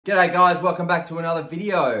G'day guys, welcome back to another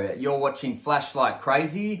video. You're watching Flashlight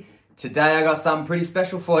Crazy. Today I got something pretty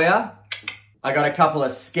special for you. I got a couple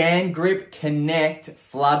of Scangrip Connect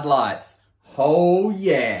floodlights. Oh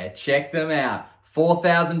yeah, check them out.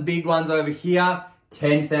 4,000 big ones over here,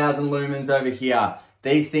 10,000 lumens over here.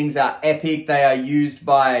 These things are epic. They are used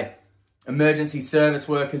by emergency service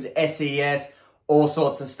workers, SES, all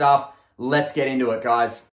sorts of stuff. Let's get into it,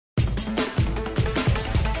 guys.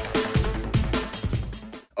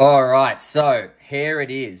 All right, so here it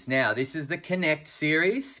is. Now, this is the Connect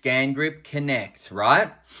series, Scangrip Connect,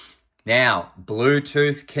 right? Now,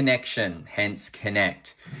 Bluetooth connection, hence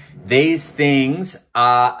Connect. These things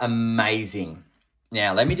are amazing.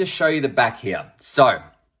 Now, let me just show you the back here. So,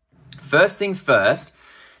 first things first,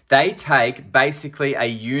 they take basically a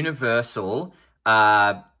universal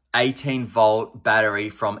 18-volt battery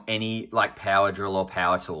from any like power drill or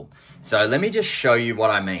power tool. So, let me just show you what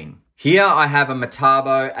I mean. Here I have a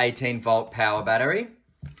Metabo 18-volt power battery.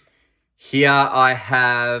 Here I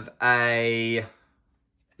have a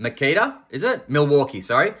Makita, is it? Milwaukee,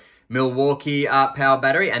 sorry. Milwaukee power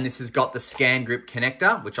battery, and this has got the Scangrip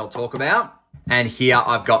connector, which I'll talk about. And here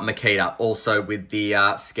I've got Makita, also with the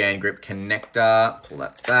Scangrip connector. Pull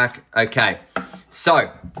that back. Okay, so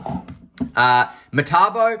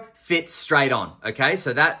Metabo fits straight on, okay?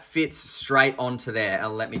 So that fits straight onto there,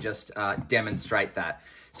 and let me just demonstrate that.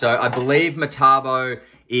 So I believe Metabo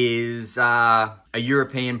is a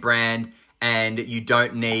European brand and you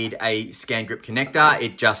don't need a Scangrip connector.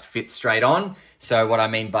 It just fits straight on. So what I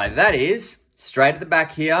mean by that is straight at the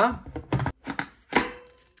back here,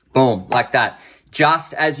 boom, like that,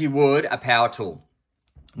 just as you would a power tool.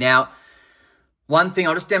 Now, one thing,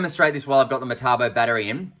 I'll just demonstrate this while I've got the Metabo battery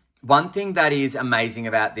in. One thing that is amazing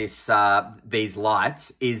about this, these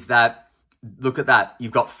lights is that, look at that,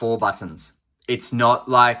 you've got 4 buttons. It's not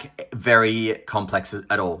like very complex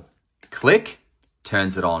at all. Click,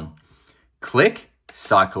 turns it on. Click,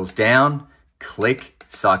 cycles down. Click,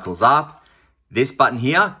 cycles up. This button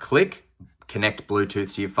here, click, connect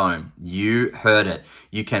Bluetooth to your phone. You heard it.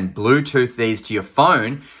 You can Bluetooth these to your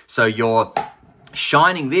phone, so you're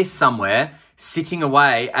shining this somewhere, sitting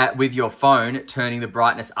away with your phone, turning the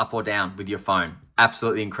brightness up or down with your phone.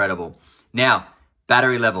 Absolutely incredible. Now,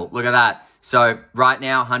 battery level, look at that. So right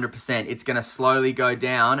now, 100%, it's going to slowly go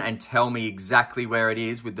down and tell me exactly where it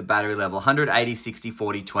is with the battery level. 180, 60,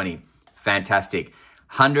 40, 20. Fantastic.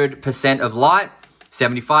 100% of light,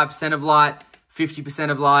 75% of light, 50%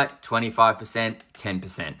 of light, 25%,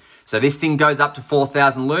 10%. So this thing goes up to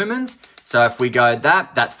 4,000 lumens. So if we go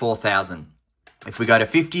that's 4,000. If we go to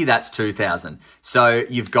 50, that's 2,000. So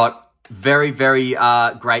you've got very, very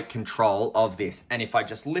great control of this. And if I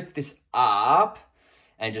just lift this up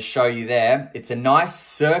and just show you there, it's a nice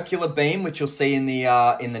circular beam, which you'll see in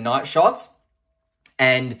the night shots,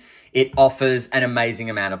 and it offers an amazing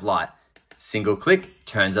amount of light. Single click,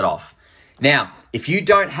 turns it off. Now, if you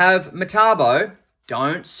don't have Metabo,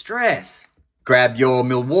 don't stress. Grab your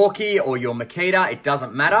Milwaukee or your Makita, it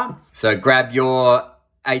doesn't matter. So grab your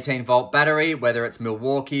 18-volt battery, whether it's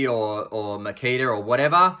Milwaukee or Makita or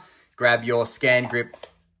whatever. Grab your Scangrip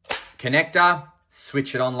connector,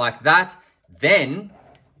 switch it on like that. Then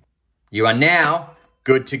you are now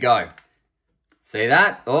good to go. See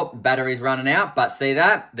that? Oh, battery's running out, but see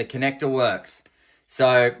that? The connector works.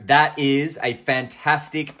 So that is a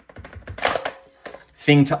fantastic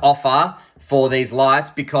thing to offer for these lights,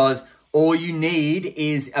 because all you need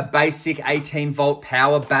is a basic 18-volt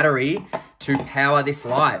power battery to power this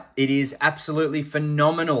light. It is absolutely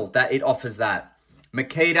phenomenal that it offers that.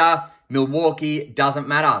 Makita, Milwaukee, doesn't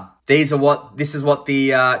matter. This is what the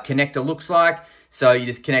connector looks like. So you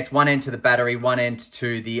just connect one end to the battery, one end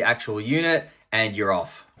to the actual unit, and you're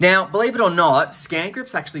off. Now, believe it or not,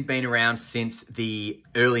 Scangrip's actually been around since the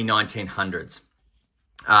early 1900s.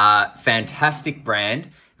 Fantastic brand,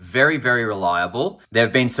 very, very reliable.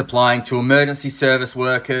 They've been supplying to emergency service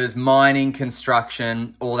workers, mining,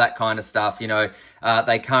 construction, all that kind of stuff. You know,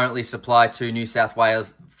 they currently supply to New South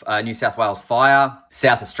Wales Fire,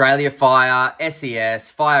 South Australia Fire, SES,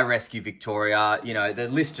 Fire Rescue Victoria. You know, the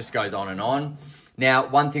list just goes on and on. Now,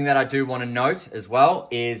 one thing that I do want to note as well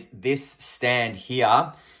is this stand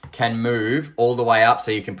here can move all the way up,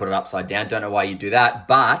 so you can put it upside down. Don't know why you do that,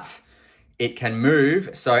 but it can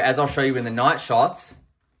move. So as I'll show you in the night shots,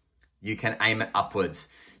 you can aim it upwards.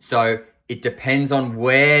 So it depends on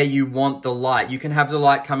where you want the light. You can have the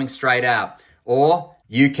light coming straight out, or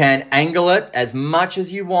you can angle it as much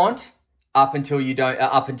as you want up until you don't,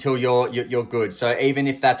 up until you're good. So even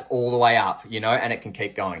if that's all the way up, you know, and it can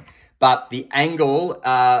keep going. But the angle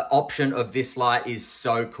option of this light is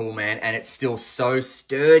so cool, man. And it's still so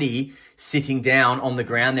sturdy sitting down on the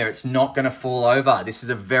ground there. It's not going to fall over. This is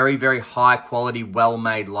a very, very high quality,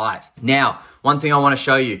 well-made light. Now, one thing I want to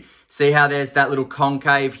show you, see how there's that little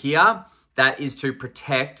concave here? That is to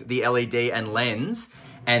protect the LED and lens.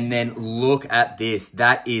 And then look at this.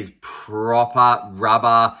 That is proper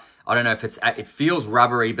rubber. I don't know if it feels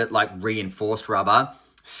rubbery, but like reinforced rubber,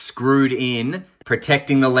 screwed in,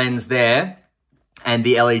 protecting the lens there and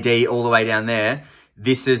the LED all the way down there.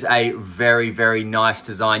 This is a very, very nice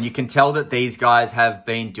design. You can tell that these guys have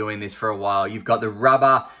been doing this for a while. You've got the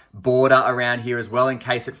rubber border around here as well in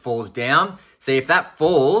case it falls down. See, if that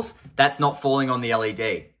falls, that's not falling on the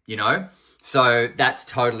LED, you know? So that's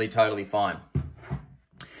totally, totally fine.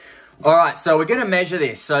 All right, so we're gonna measure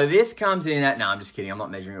this. So this comes in at, no, I'm just kidding. I'm not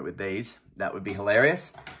measuring it with these. That would be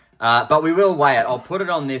hilarious. But we will weigh it. I'll put it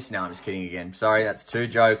on this. No, I'm just kidding again. Sorry, that's 2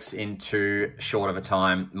 jokes in too short of a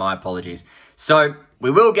time. My apologies. So we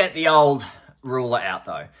will get the old ruler out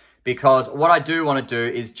though, because what I do want to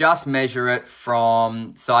do is just measure it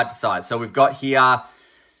from side to side. So we've got here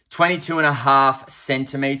 22.5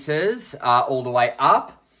 centimeters all the way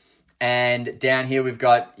up. And down here we've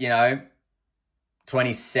got, you know,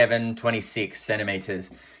 27, 26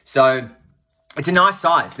 centimeters. So it's a nice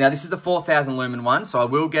size. Now this is the 4,000 lumen one. So I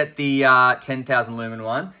will get the 10,000 lumen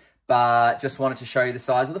one, but just wanted to show you the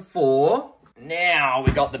size of the 4. Now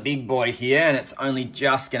we got the big boy here and it's only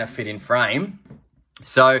just going to fit in frame.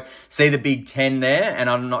 So see the big 10 there, and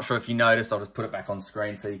I'm not sure if you noticed, I'll just put it back on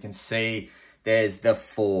screen so you can see there's the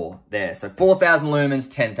 4 there. So 4,000 lumens,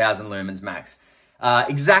 10,000 lumens max.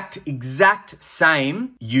 Exact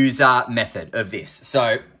same user method of this.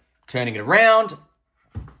 So turning it around,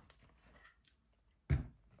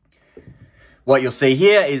 what you'll see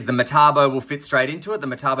here is the Metabo will fit straight into it, the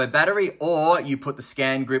Metabo battery, or you put the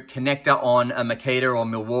Scangrip connector on a Makita or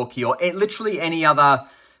Milwaukee or literally any other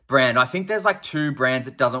brand. I think there's like 2 brands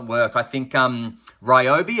it doesn't work. I think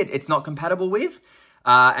Ryobi, it's not compatible with.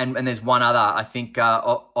 And there's one other, I think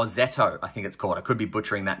Ozetto, I think it's called. I could be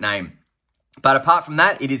butchering that name. But apart from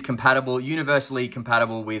that, it is compatible, universally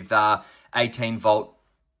compatible with 18-volt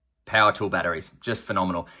power tool batteries. Just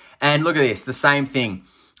phenomenal. And look at this, the same thing.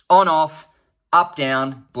 On, off, up,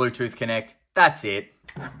 down, Bluetooth connect. That's it.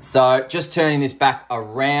 So just turning this back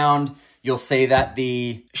around, you'll see that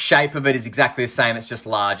the shape of it is exactly the same. It's just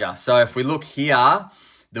larger. So if we look here,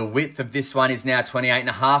 the width of this one is now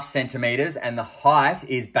 28.5 centimeters and the height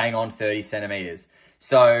is bang on 30 centimeters.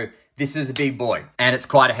 So this is a big boy and it's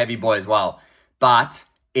quite a heavy boy as well, but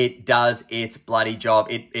it does its bloody job.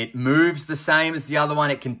 It moves the same as the other one.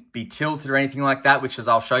 It can be tilted or anything like that, which is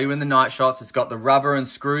I'll show you in the night shots. It's got the rubber and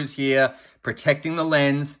screws here, protecting the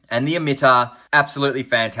lens and the emitter. Absolutely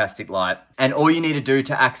fantastic light. And all you need to do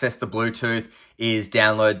to access the Bluetooth is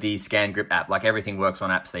download the Scangrip app. Like everything works on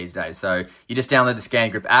apps these days. So you just download the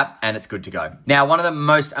Scangrip app and it's good to go. Now, one of the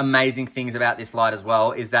most amazing things about this light as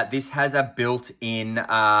well is that this has a built-in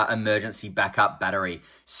emergency backup battery.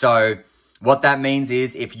 So what that means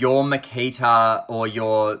is if your Makita or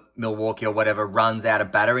your Milwaukee or whatever runs out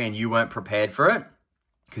of battery and you weren't prepared for it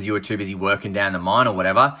because you were too busy working down the mine or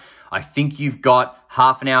whatever, I think you've got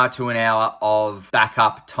half an hour to an hour of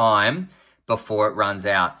backup time before it runs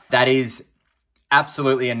out. That is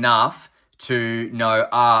absolutely enough to know,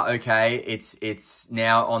 okay, it's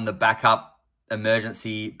now on the backup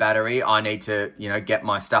emergency battery. I need to, get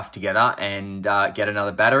my stuff together and get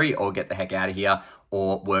another battery or get the heck out of here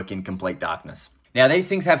or work in complete darkness. Now, these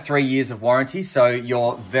things have 3 years of warranty, so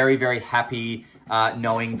you're very, very happy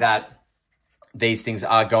knowing that these things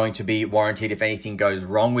are going to be warranted if anything goes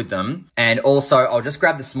wrong with them. And also, I'll just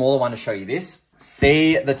grab the smaller one to show you this.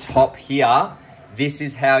 See the top here? This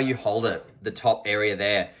is how you hold it, the top area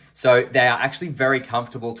there. So they are actually very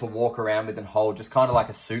comfortable to walk around with and hold, just kind of like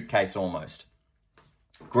a suitcase almost.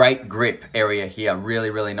 Great grip area here, really,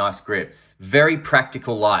 really nice grip. Very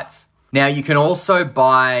practical lights. Now, you can also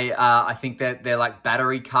buy, I think that they're like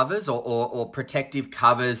battery covers or protective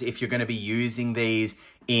covers if you're going to be using these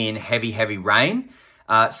in heavy, heavy rain.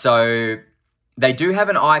 So they do have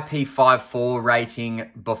an IP54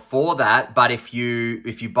 rating before that, but if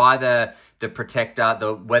you buy the protector,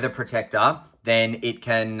 the weather protector, then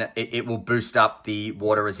it will boost up the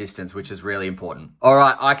water resistance, which is really important. All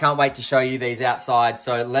right, I can't wait to show you these outside.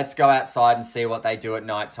 So let's go outside and see what they do at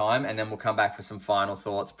nighttime, and then we'll come back for some final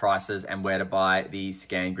thoughts, prices, and where to buy the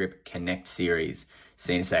Scangrip Connect series.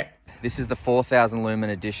 See you in a sec. This is the 4,000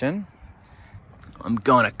 lumen edition. I'm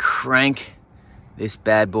gonna crank this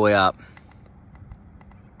bad boy up.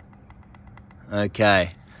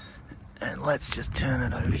 Okay, and let's just turn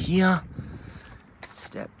it over here.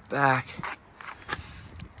 Step back.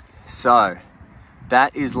 So,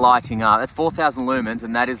 that is lighting up. That's 4,000 lumens,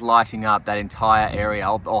 and that is lighting up that entire area,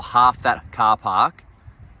 or half that car park,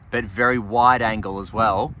 but very wide angle as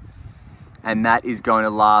well. And that is going to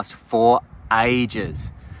last for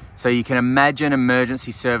ages. So you can imagine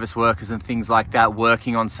emergency service workers and things like that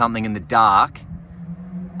working on something in the dark,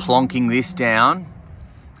 plonking this down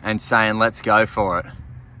and saying, let's go for it.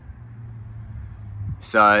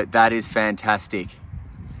 So that is fantastic.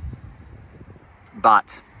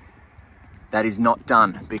 But that is not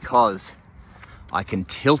done, because I can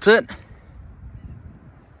tilt it.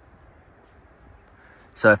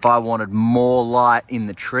 So if I wanted more light in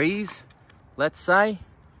the trees, let's say,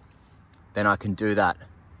 then I can do that,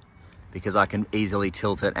 because I can easily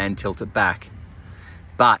tilt it and tilt it back.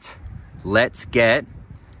 But let's get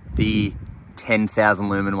the 10,000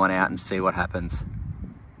 lumen one out and see what happens.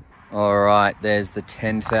 All right, there's the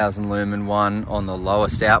 10,000 lumen one on the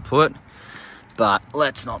lowest output, but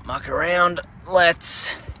let's not muck around. Let's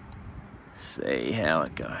see how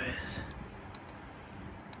it goes.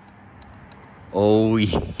 Oh,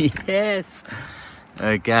 yes.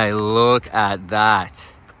 Okay, look at that.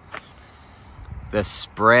 The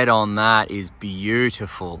spread on that is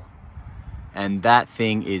beautiful. And that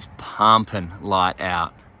thing is pumping light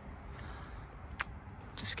out.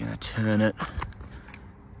 Just gonna turn it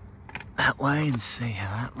that way and see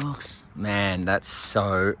how that looks. Man, that's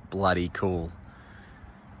so bloody cool.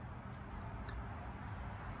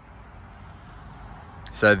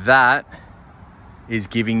 So that is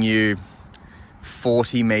giving you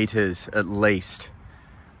 40 meters at least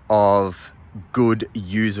of good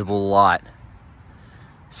usable light.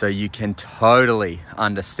 So you can totally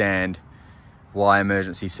understand why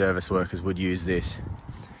emergency service workers would use this.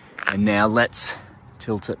 And now let's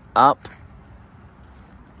tilt it up.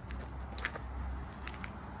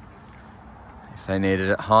 If they needed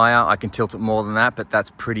it higher, I can tilt it more than that, but that's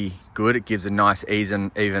pretty good. It gives a nice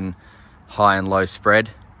even high and low spread.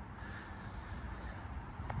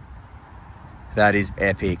 That is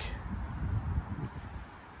epic.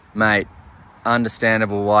 Mate,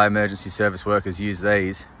 understandable why emergency service workers use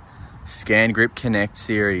these. Scangrip Connect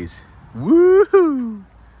series. Woohoo!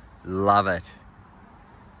 Love it.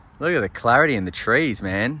 Look at the clarity in the trees,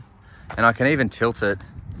 man. And I can even tilt it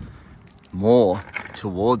more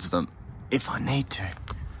towards them if I need to.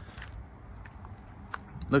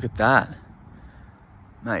 Look at that.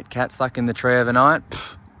 Mate, cat stuck in the tree overnight.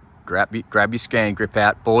 Pff, grab your Scangrip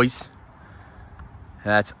out, boys.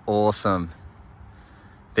 That's awesome.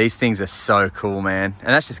 These things are so cool, man. And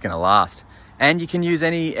that's just gonna last. And you can use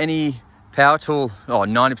any power tool,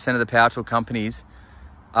 90% of the power tool companies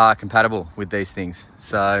are compatible with these things.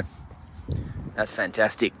 So that's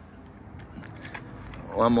fantastic.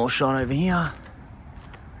 One more shot over here.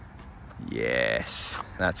 Yes,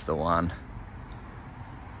 that's the one.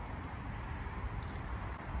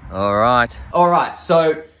 All right,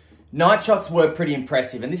 so night shots were pretty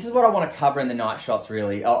impressive, and this is what I want to cover in the night shots,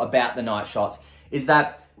 really, about the night shots, is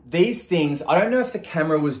that these things, I don't know if the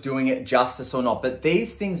camera was doing it justice or not, but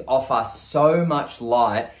these things offer so much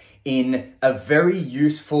light in a very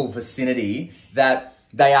useful vicinity that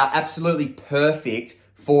they are absolutely perfect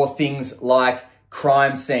for things like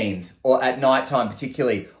crime scenes, or at nighttime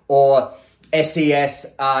particularly, or SES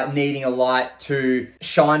needing a light to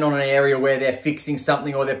shine on an area where they're fixing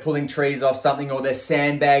something, or they're pulling trees off something, or they're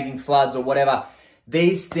sandbagging floods or whatever.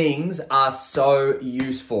 These things are so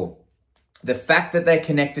useful. The fact that they're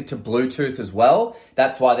connected to Bluetooth as well,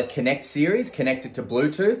 that's why the Connect series connected to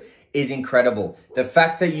Bluetooth is incredible. The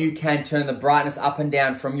fact that you can turn the brightness up and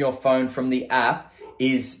down from your phone from the app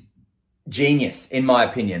is genius, in my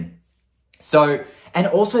opinion. So, and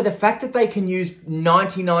also the fact that they can use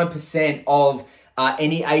 99% of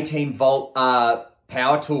any 18 volt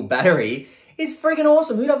power tool battery is friggin'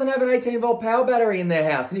 awesome. Who doesn't have an 18 volt power battery in their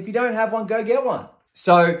house? And if you don't have one, go get one.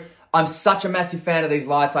 So I'm such a massive fan of these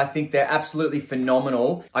lights. I think they're absolutely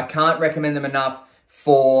phenomenal. I can't recommend them enough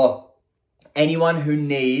for anyone who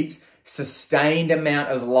needs sustained amount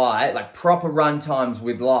of light, like proper run times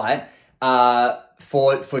with light,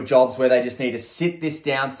 for jobs where they just need to sit this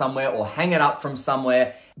down somewhere or hang it up from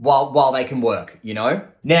somewhere while they can work, you know?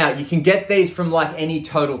 Now, you can get these from like any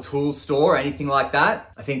Total Tools store or anything like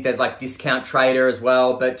that. I think there's like Discount Trader as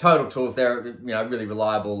well, but Total Tools, they're a really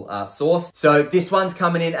reliable source. So this one's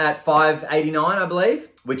coming in at $589, I believe,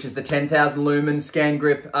 which is the 10,000 lumen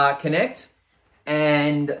Scangrip Connect.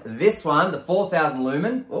 And this one, the 4,000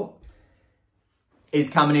 lumen, is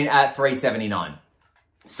coming in at $379.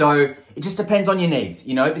 So it just depends on your needs.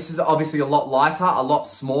 You know, this is obviously a lot lighter, a lot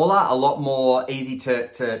smaller, a lot more easy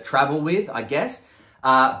to travel with, I guess.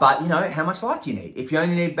 But you know, how much light do you need? If you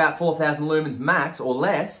only need about 4,000 lumens max or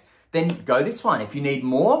less, then go this one. If you need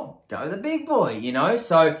more, go the big boy, you know?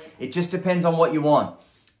 So it just depends on what you want.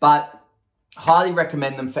 But highly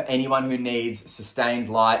recommend them for anyone who needs sustained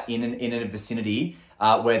light in a vicinity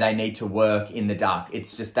where they need to work in the dark.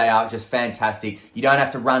 They are just fantastic. You don't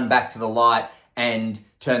have to run back to the light and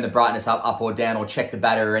turn the brightness up or down or check the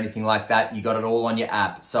battery or anything like that. You got it all on your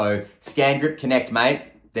app. So Scangrip Connect, mate.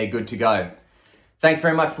 They're good to go. Thanks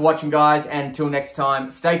very much for watching, guys. And until next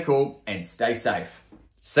time, stay cool and stay safe.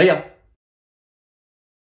 See ya.